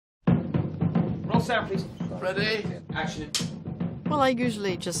sound, please. Ready? Action. Well, I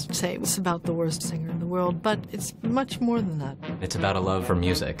usually just say it's about the worst singer in the world, but it's much more than that. It's about a love for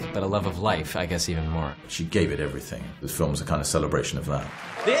music, but a love of life, I guess, even more. She gave it everything. The film's a kind of celebration of that.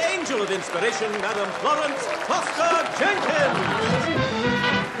 The angel of inspiration, Madam Florence Foster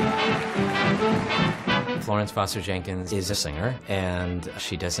Jenkins! Florence Foster Jenkins is a singer, and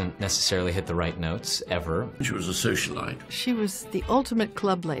she doesn't necessarily hit the right notes, ever. She was a socialite. She was the ultimate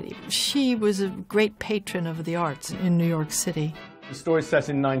club lady. She was a great patron of the arts in New York City. The story's set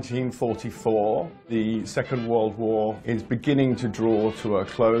in 1944. The Second World War is beginning to draw to a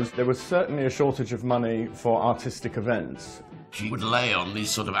close. There was certainly a shortage of money for artistic events. She would lay on these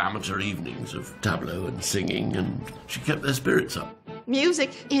sort of amateur evenings of tableau and singing, and she kept their spirits up. Music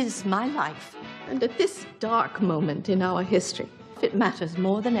is my life, and at this dark moment in our history, it matters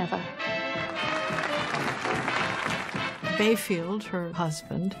more than ever. Bayfield, her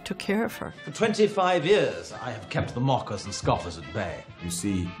husband, took care of her. For 25 years, I have kept the mockers and scoffers at bay. You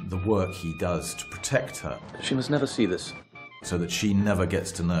see the work he does to protect her, She must never see this. so that she never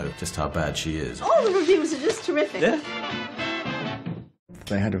gets to know just how bad she is. All the reviews are just terrific. Yeah?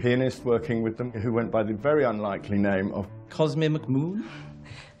 They had a pianist working with them who went by the very unlikely name of Cosme McMoon?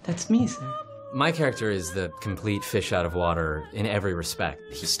 That's me, sir. My character is the complete fish out of water in every respect.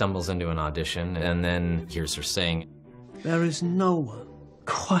 He stumbles into an audition and then hears her sing. There is no one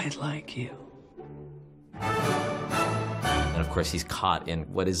quite like you. And of course, he's caught in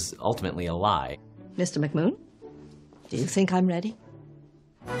what is ultimately a lie. Mr. McMoon, do you think I'm ready?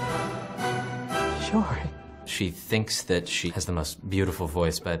 Sure. She thinks that she has the most beautiful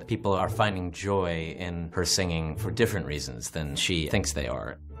voice, but people are finding joy in her singing for different reasons than she thinks they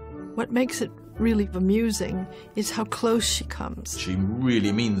are. What makes it really amusing is how close she comes. She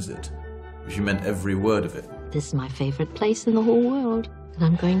really means it. She meant every word of it. This is my favorite place in the whole world, and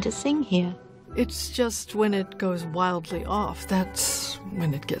I'm going to sing here. It's just when it goes wildly off, that's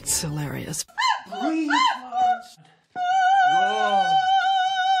when it gets hilarious.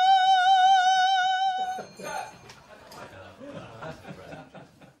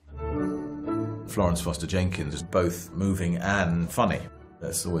 Florence Foster Jenkins is both moving and funny.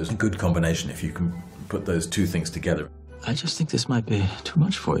 That's always a good combination if you can put those two things together. I just think this might be too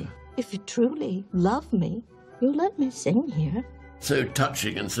much for you. If you truly love me, you'll let me sing here. So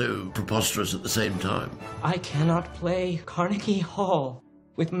touching and so preposterous at the same time. I cannot play Carnegie Hall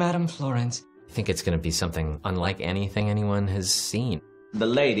with Madame Florence. I think it's going to be something unlike anything anyone has seen. The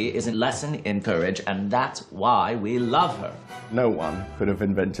lady is a lesson in courage, and that's why we love her. no one could have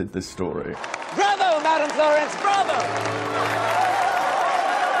invented this story. Bravo, Madam Florence, bravo!